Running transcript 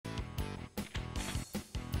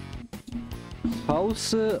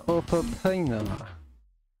House of a Painter.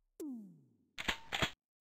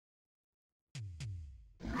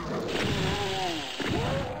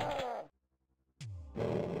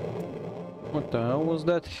 What the hell was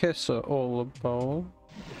that hiss all about?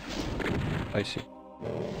 I see.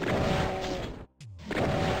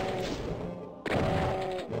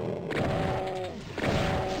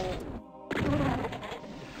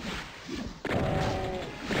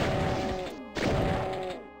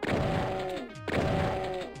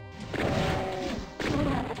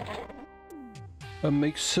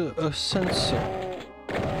 Makes sense.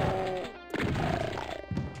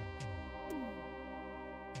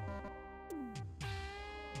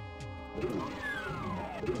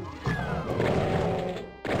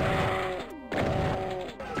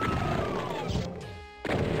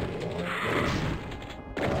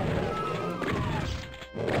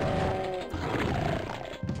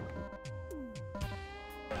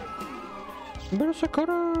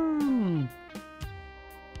 Berserker!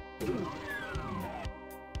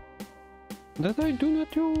 That I do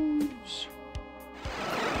not use.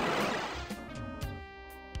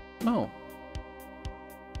 Oh.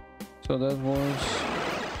 So that was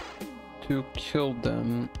to kill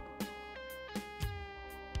them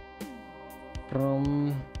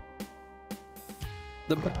from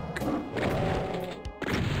the back.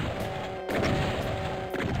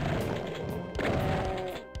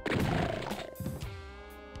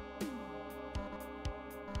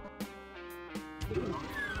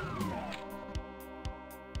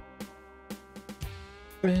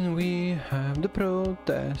 And we have the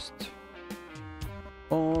protest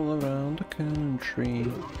all around the country.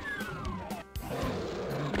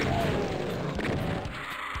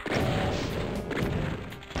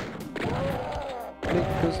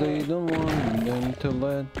 Because they don't want them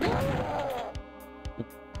to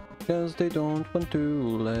because they don't want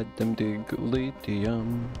to let them dig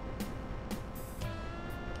lithium.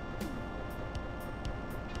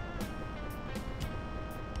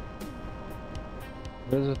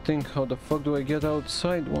 There's a thing, how the fuck do I get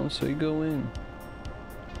outside once I go in?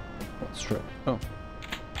 That's right. Oh.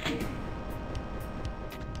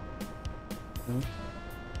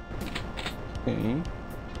 Okay.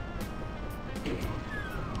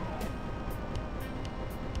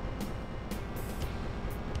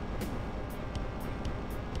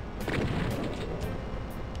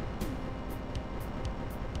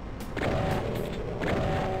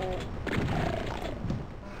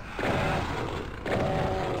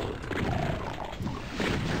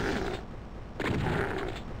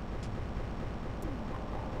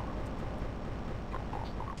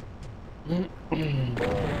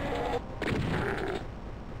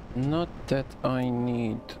 Not that I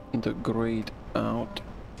need the grayed out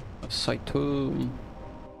Saito.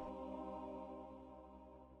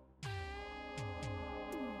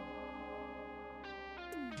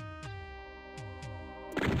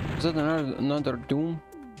 Is that another Doom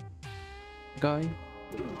guy?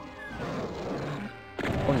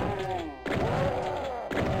 Or not?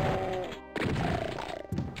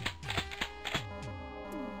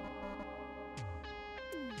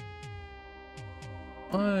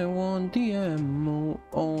 I want the ammo,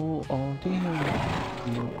 all the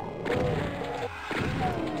ammo.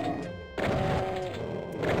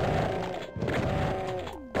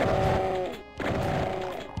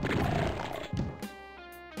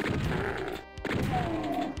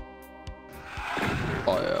 I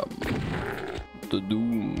am the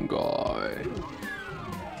Doom guy.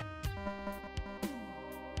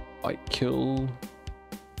 I kill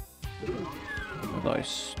and I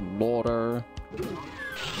slaughter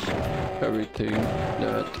everything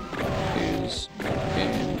that is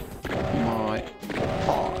in my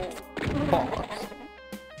path.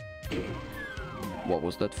 What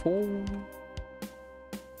was that for?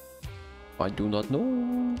 I do not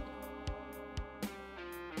know.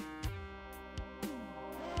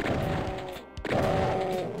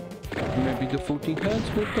 Maybe the floating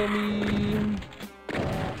heads will tell me.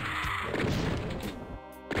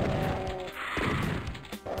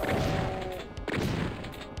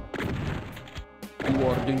 You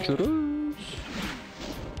are dangerous.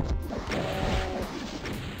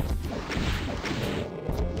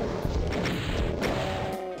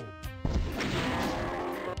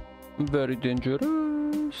 Very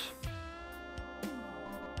dangerous.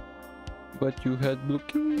 But you had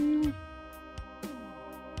blocking.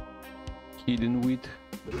 Hidden with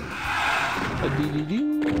a DDD.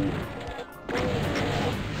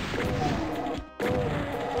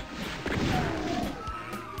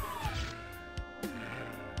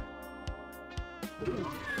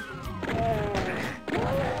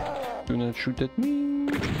 Do not shoot at me.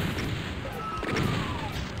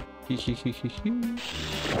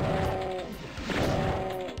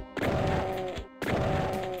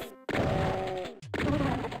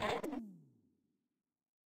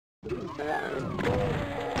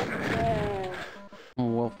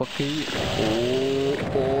 Well, fuck you.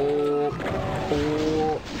 Oh.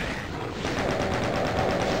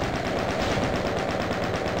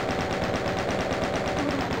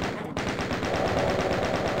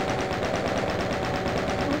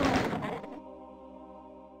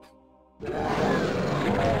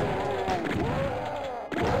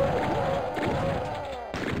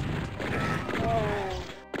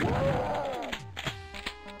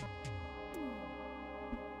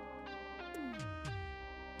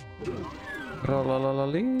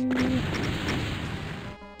 Tra-la-la-la-lee.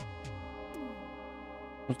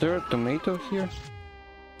 Was there a tomato here?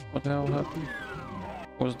 What the hell happened?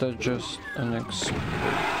 Was that just an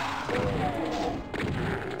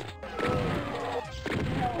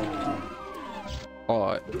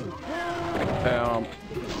Alright.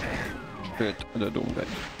 Shit, det är dumt.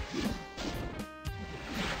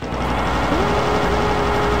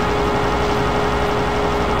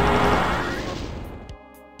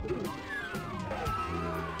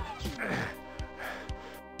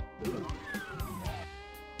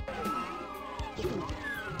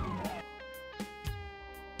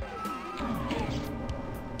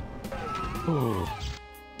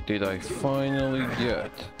 Did I finally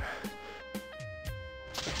get?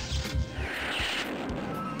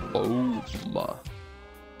 Oh my.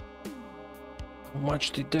 How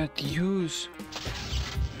much did that use?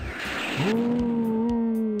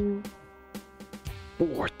 Ooh.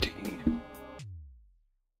 40.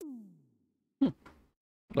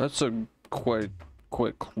 That's a quite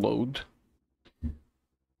quick load.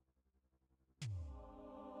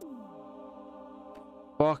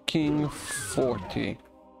 Fucking 40.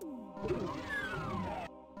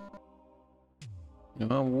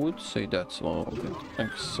 I would say that's a little bit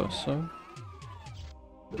excessive.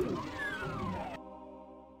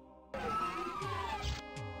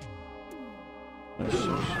 This is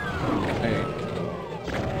okay.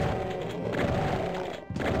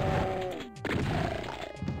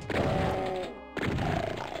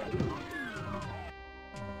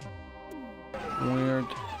 Weird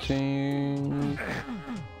thing.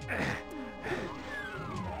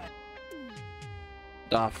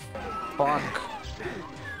 The fuck?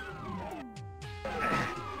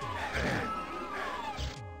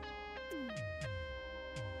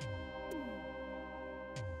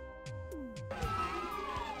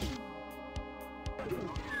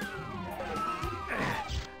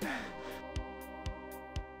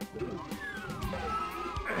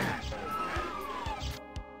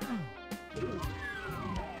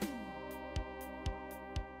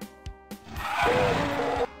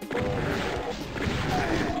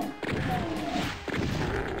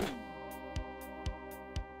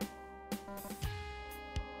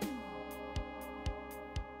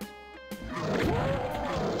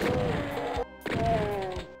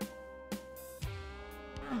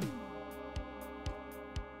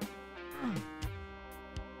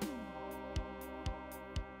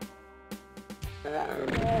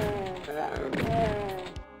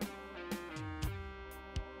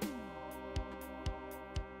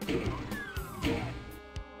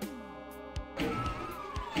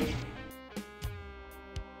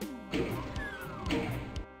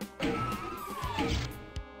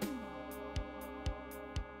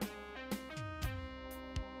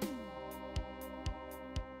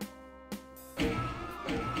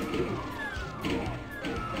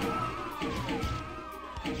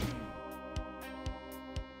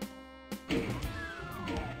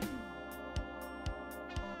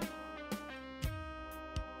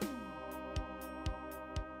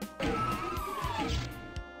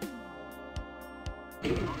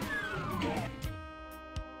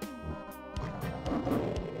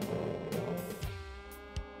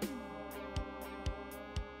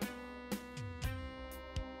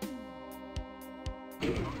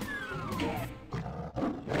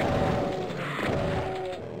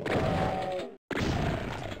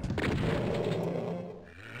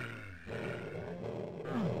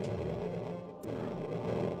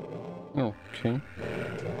 Okay.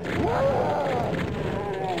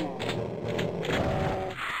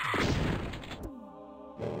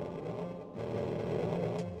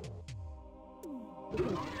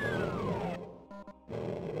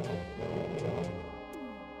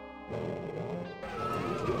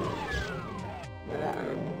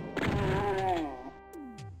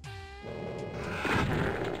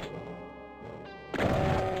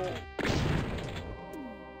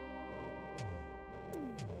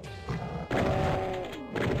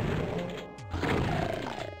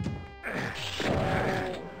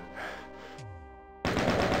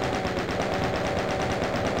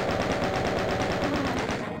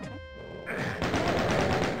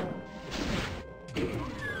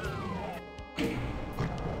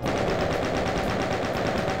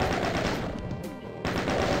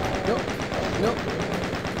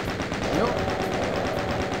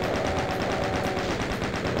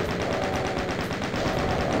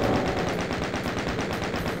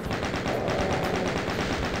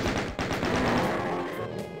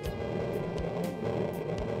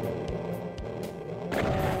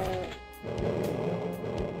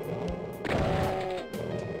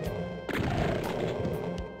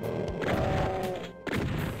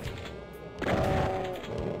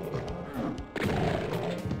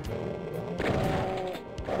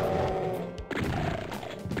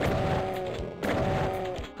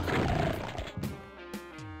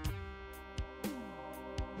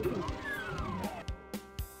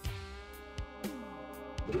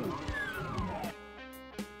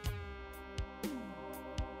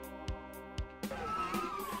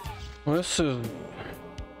 This is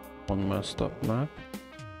one messed up map.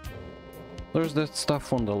 There's that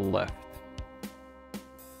stuff on the left.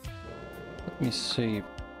 Let me save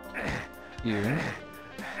here.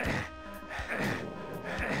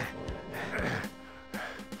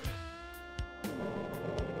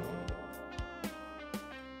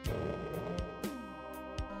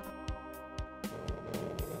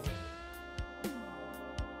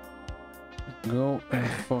 Go and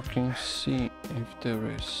fucking see if there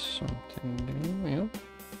is something there. Yeah.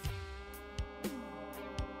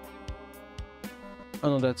 Oh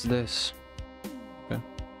no, that's this. Okay.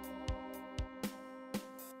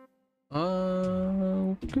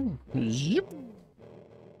 Okay. Zip.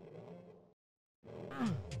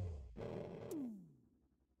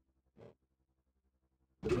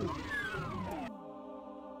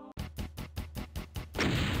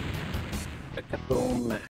 Boom.